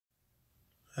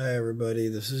Hi everybody,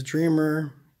 this is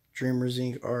Dreamer,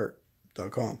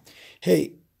 dreamersinkart.com.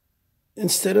 Hey,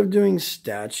 instead of doing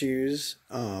statues,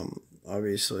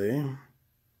 obviously,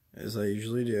 as I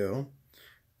usually do,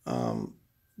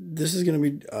 this is going to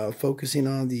be focusing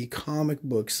on the comic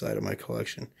book side of my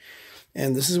collection.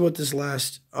 And this is what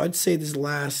I'd say this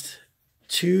last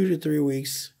 2 to 3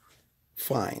 weeks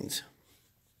finds.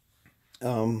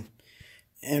 And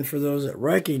for those that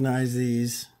recognize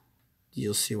these,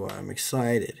 you'll see why I'm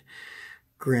excited.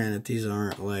 Granted, these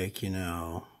aren't like,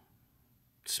 Spider-Man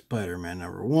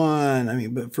 #1. I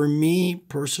mean, but for me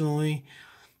personally,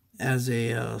 as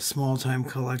a small-time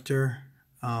collector,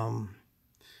 I'm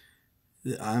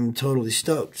totally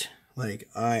stoked. Like,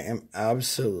 I am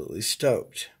absolutely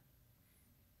stoked.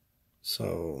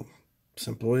 So,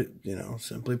 simply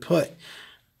put,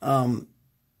 I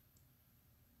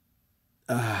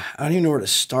don't even know where to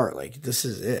start. Like, this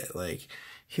is it. Like,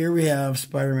 here we have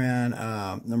Spider-Man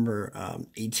number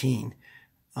 18.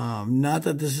 Not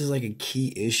that this is like a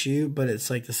key issue, but it's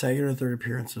like the second or third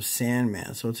appearance of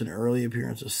Sandman. So it's an early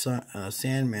appearance of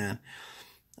Sandman.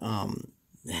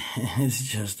 It's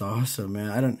just awesome,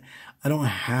 man. I don't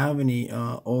have any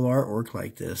old artwork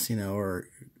like this, or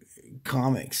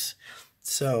comics.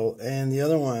 So, and the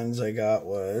other ones I got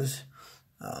was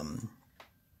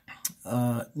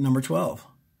number 12.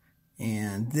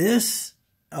 And this,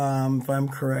 if I'm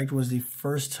correct, was the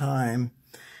first time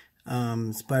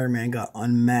Spider-Man got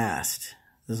unmasked.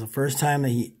 This is the first time that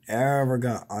he ever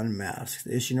got unmasked.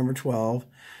 Issue number 12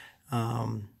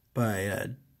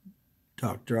 by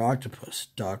Dr. Octopus,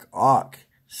 Doc Ock.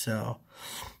 So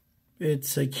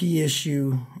it's a key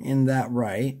issue in that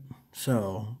right.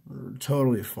 So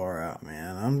totally far out,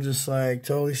 man. I'm just like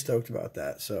totally stoked about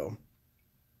that. So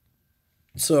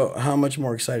how much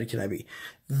more excited can I be?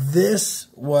 This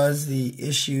was the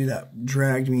issue that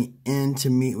dragged me in to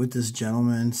meet with this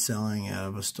gentleman selling out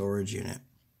of a storage unit.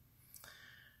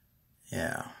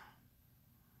 Yeah.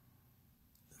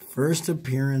 First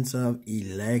appearance of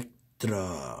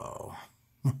Electro.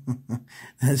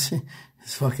 It's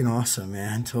fucking awesome,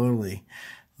 man. Totally.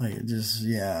 Like, just,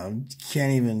 yeah, I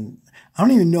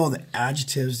don't even know the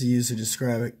adjectives to use to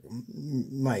describe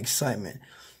my excitement.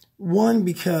 One,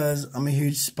 because I'm a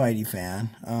huge Spidey fan,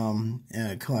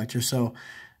 and a collector. So,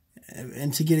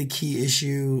 and to get a key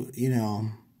issue,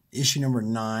 issue number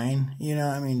 9,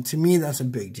 I mean, to me, that's a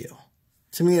big deal.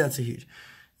 To me, that's a huge,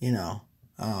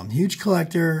 huge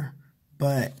collector,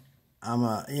 but I'm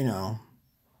a,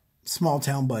 small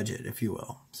town budget, if you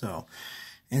will. So,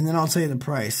 and then I'll tell you the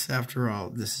price after all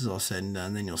this is all said and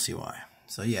done, then you'll see why.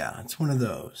 So, yeah, it's one of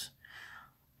those.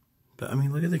 But, I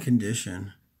mean, look at the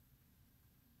condition.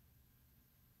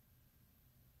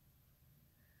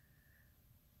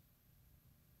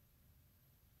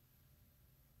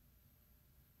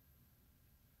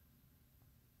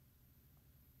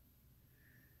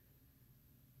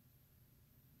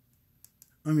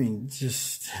 I mean,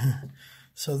 just,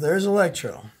 so there's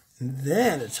Electro. And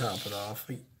then to top it off,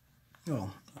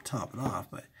 well, not top it off,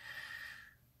 but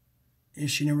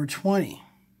issue number 20.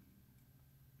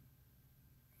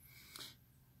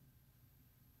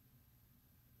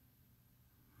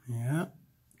 Yeah,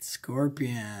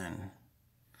 Scorpion.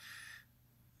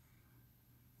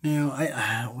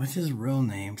 Now, what's his real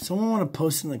name? Someone want to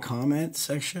post in the comments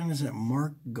section? Is it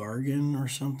Mark Gargan or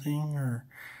something? Or...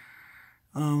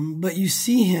 but you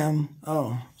see him.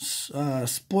 Oh,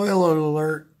 spoiler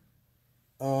alert.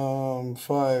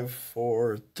 5,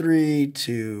 4, 3,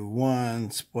 2,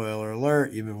 1. Spoiler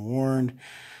alert. You've been warned.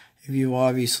 If you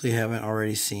obviously haven't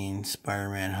already seen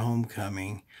Spider-Man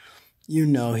Homecoming,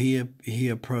 he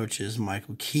approaches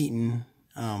Michael Keaton,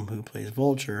 who plays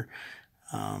Vulture,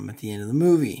 at the end of the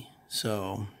movie.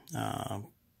 So,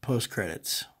 post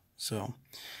credits. So.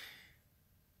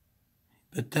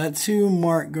 But that's who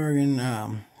Mark Gargan,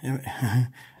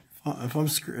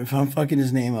 if I'm fucking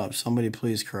his name up, somebody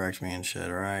please correct me and shit,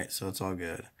 alright? So it's all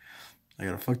good. I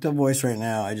got a fucked up voice right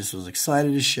now. I just was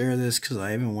excited to share this because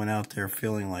I even went out there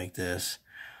feeling like this.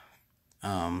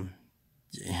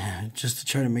 Just to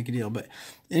try to make a deal. But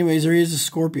anyways, there is a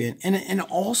Scorpion. And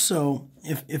also,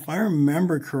 if I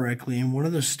remember correctly, in one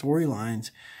of the storylines,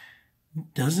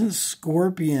 doesn't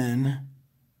Scorpion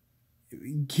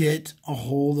get a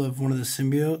hold of one of the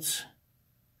symbiotes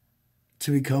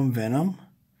to become Venom?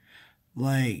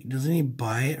 Like, doesn't he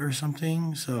buy it or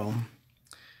something? So,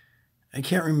 I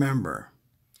can't remember.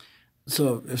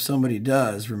 So, if somebody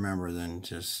does remember, then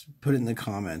just put it in the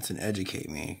comments and educate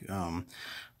me. I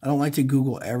don't like to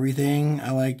Google everything.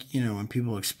 I like, when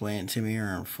people explain it to me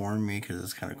or inform me because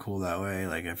it's kind of cool that way.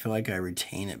 Like, I feel like I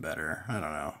retain it better. I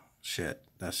don't know. Shit.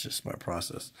 That's just my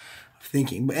process.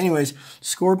 thinking. But anyways,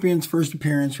 Scorpion's first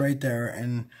appearance right there.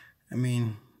 And, I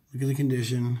mean, look at the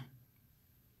condition.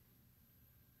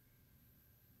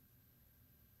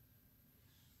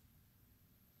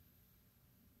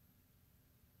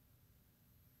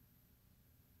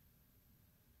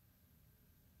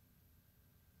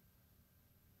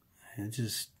 It's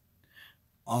just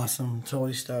awesome.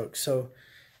 Totally stoked. So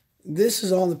this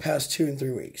is all in the past 2 and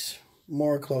 3 weeks.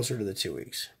 More closer to the 2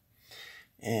 weeks.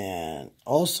 And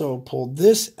also pulled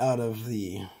this out of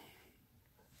the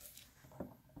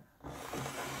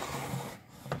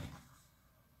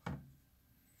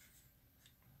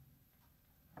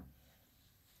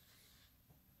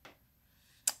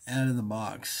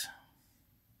box.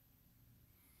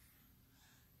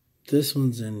 This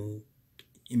one's in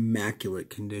immaculate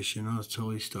condition. I was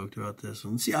totally stoked about this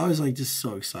one. See, I was like just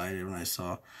so excited when I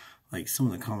saw like some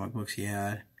of the comic books he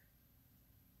had.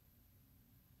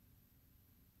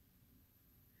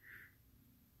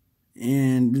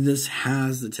 And this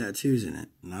has the tattoos in it,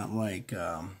 not like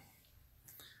mine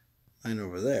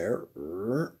over there.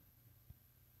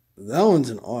 That one's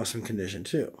in awesome condition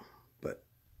too, but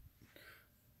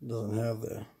doesn't have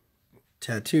the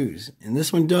tattoos. And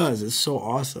this one does. It's so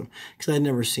awesome because I'd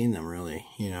never seen them really,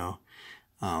 you know.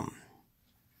 And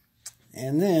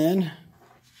then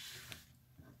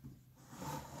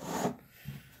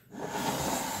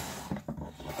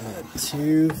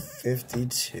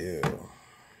 $252.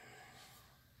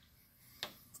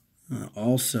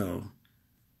 Also,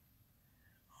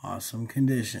 awesome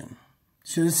condition.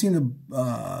 Should have seen the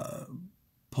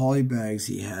poly bags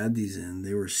he had these in.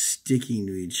 They were sticking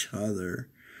to each other.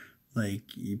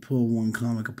 Like, you pull one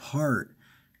comic apart,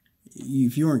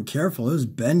 if you weren't careful, it was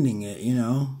bending it, you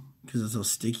know, because that's how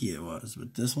sticky it was.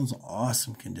 But this one's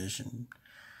awesome condition.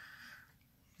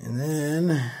 And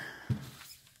then,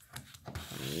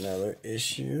 another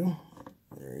issue.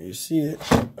 There you see it.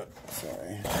 Oh,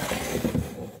 sorry.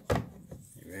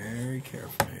 Very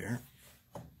careful here.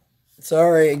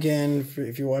 Sorry, again,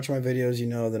 if you watch my videos, you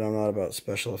know that I'm not about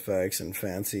special effects and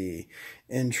fancy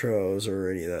intros or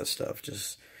any of that stuff.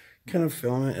 Just kind of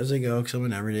film it as I go because I'm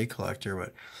an everyday collector.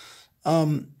 But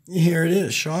here it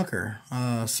is, Shocker.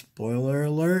 Spoiler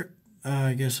alert.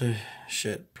 I guess I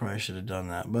probably should have done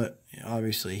that. But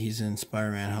obviously, he's in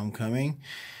Spider-Man Homecoming.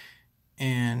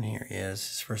 And here he is,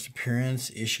 his first appearance,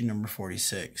 issue number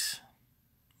 46.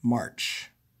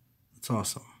 March. That's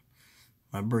awesome.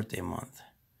 My birthday month.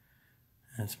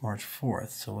 And it's March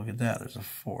 4th, so look at that, there's a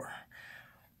 4.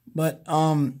 But,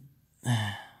 there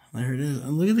it is.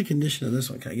 And look at the condition of this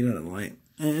one. Can I get it on light?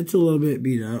 And it's a little bit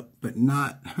beat up, but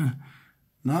not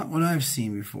what I've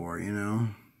seen before, you know.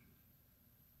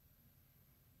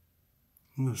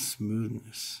 Look at the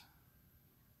smoothness.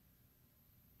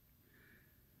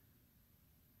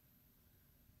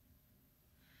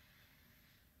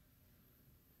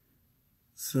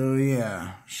 So,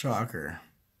 yeah, Shocker.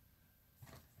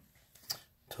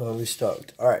 Totally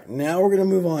stoked. All right, now we're going to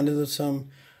move on to some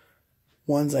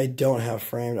ones I don't have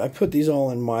framed. I put these all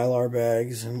in Mylar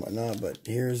bags and whatnot, but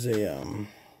here's a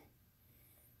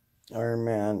Iron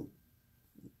Man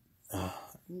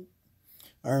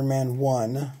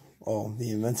 1. Oh,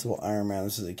 the Invincible Iron Man.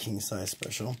 This is a king-size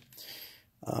special.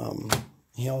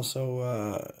 He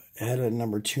also had a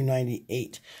number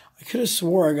 298. I could have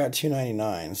swore I got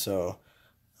 299, so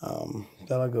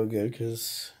that'll go good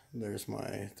because there's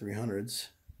my 300s.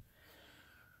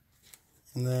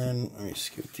 And then, let me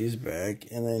scoop these back.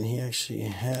 And then he actually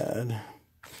had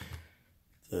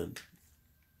the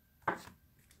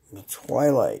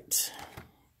Twilight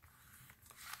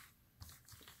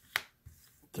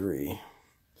 3.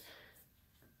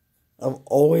 I've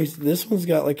always, this one's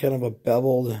got like kind of a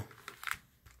beveled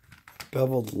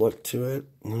look to it.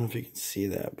 I don't know if you can see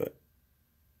that, but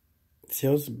see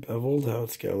how it's beveled? How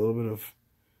it's got a little bit of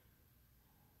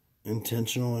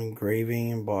intentional engraving,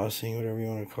 embossing, whatever you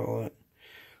want to call it.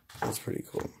 That's pretty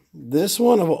cool. This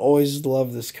one, I've always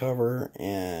loved this cover,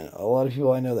 and a lot of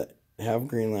people I know that have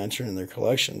Green Lantern in their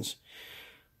collections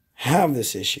have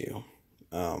this issue.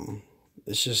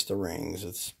 It's just the rings.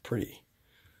 It's pretty.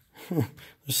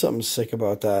 There's something sick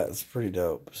about that. It's pretty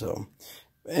dope. So,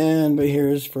 but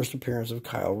here's first appearance of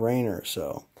Kyle Rayner.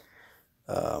 So,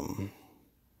 that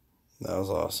was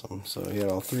awesome. So he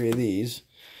had all 3 of these,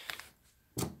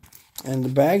 and the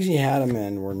bags he had them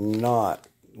in were not.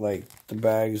 Like, the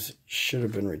bags should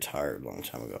have been retired a long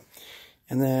time ago.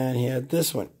 And then he had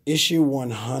this one, issue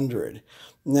 100.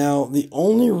 Now, the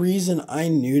only reason I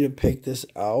knew to pick this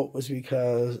out was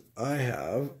because I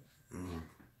have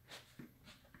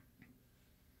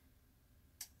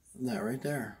that right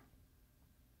there.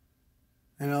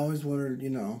 And I always wondered,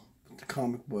 you know, what the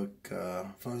comic book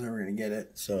if I was ever going to get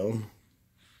it. So,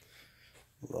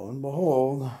 lo and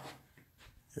behold,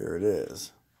 here it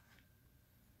is.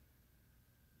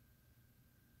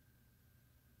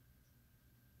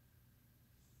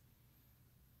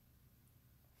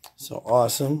 So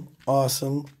awesome,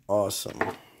 awesome, awesome.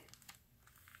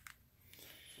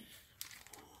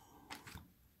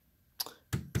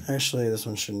 Actually, this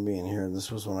one shouldn't be in here.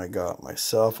 This was one I got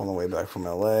myself on the way back from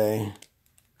LA.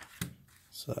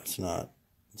 So that's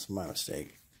my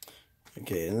mistake.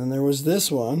 Okay, and then there was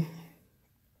this one,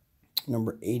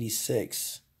 number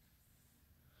 86.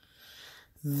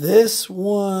 This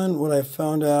one, what I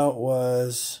found out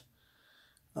was,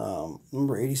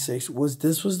 number 86 was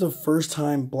the first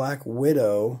time Black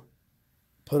Widow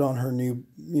put on her new,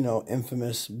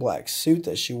 infamous black suit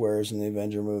that she wears in the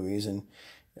Avenger movies and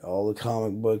all the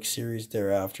comic book series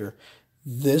thereafter.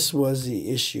 This was the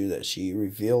issue that she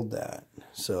revealed that.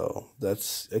 So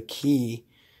that's a key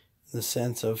in the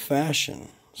sense of fashion.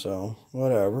 So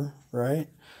whatever, right?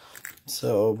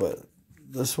 So, but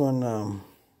this one,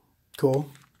 cool.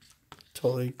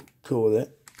 Totally cool with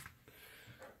it.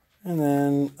 And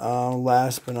then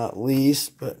last but not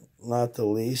least, but not the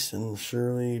least, and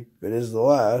surely it is the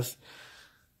last,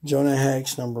 Jonah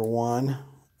Hex #1.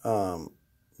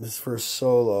 His first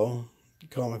solo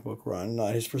comic book run.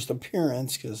 Not his first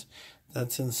appearance, because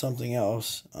that's in something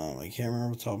else. I can't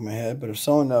remember off the top of my head, but if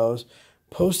someone knows,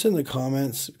 post in the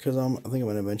comments, because I think I'm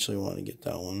going to eventually want to get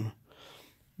that one.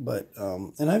 But,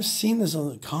 and I've seen this on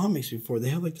the comics before. They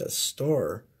have like that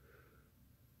star.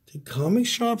 Did comic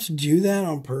shops do that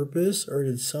on purpose, or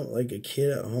did like a kid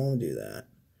at home do that?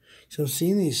 So I'm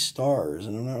seeing these stars,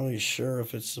 and I'm not really sure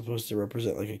if it's supposed to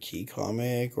represent like a key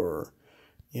comic or,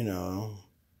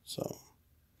 so.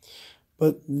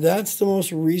 But that's the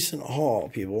most recent haul,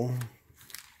 people.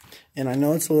 And I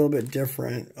know it's a little bit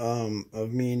different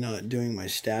of me not doing my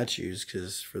statues,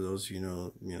 because for those of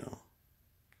you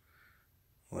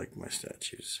I like my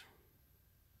statues.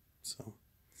 So.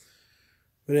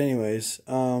 But anyways,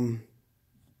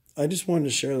 I just wanted to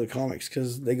share the comics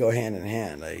because they go hand in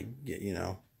hand. I get,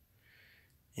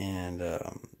 and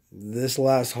this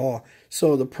last haul.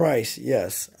 So the price,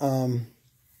 yes,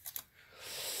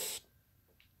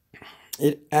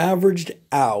 it averaged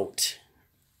out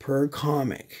per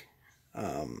comic.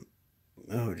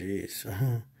 Oh geez.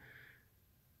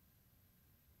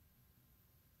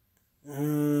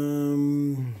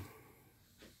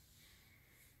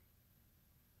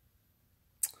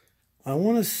 I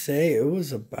want to say it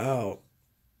was about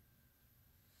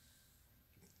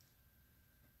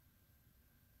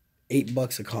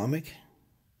 $8 a comic,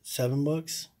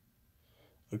 $7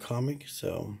 a comic.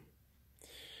 So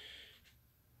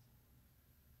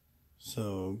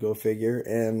go figure,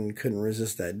 and couldn't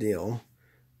resist that deal.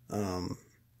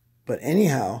 But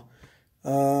anyhow,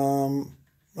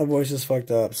 my voice is fucked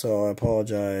up, so I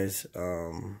apologize.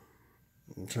 I'm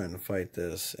trying to fight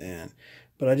this,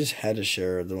 but I just had to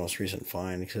share the most recent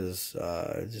find because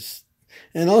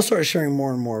and I'll start sharing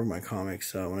more and more of my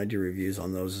comics when I do reviews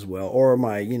on those as well, or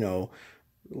my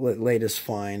latest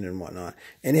find and whatnot.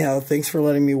 Anyhow, thanks for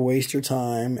letting me waste your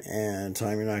time and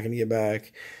time you're not going to get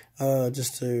back,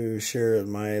 just to share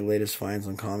my latest finds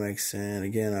on comics. And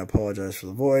again, I apologize for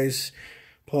the voice,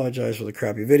 apologize for the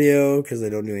crappy video because I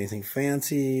don't do anything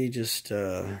fancy. Just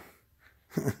I'm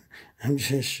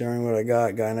just sharing what I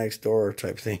got, guy next door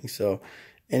type thing. So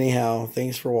anyhow,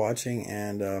 thanks for watching,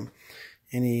 and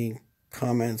any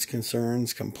comments,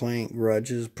 concerns, complaint,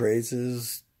 grudges,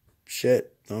 praises,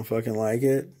 shit, don't fucking like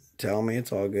it, tell me,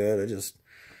 it's all good. I just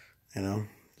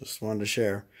wanted to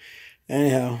share.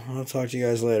 Anyhow, I'll talk to you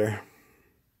guys later.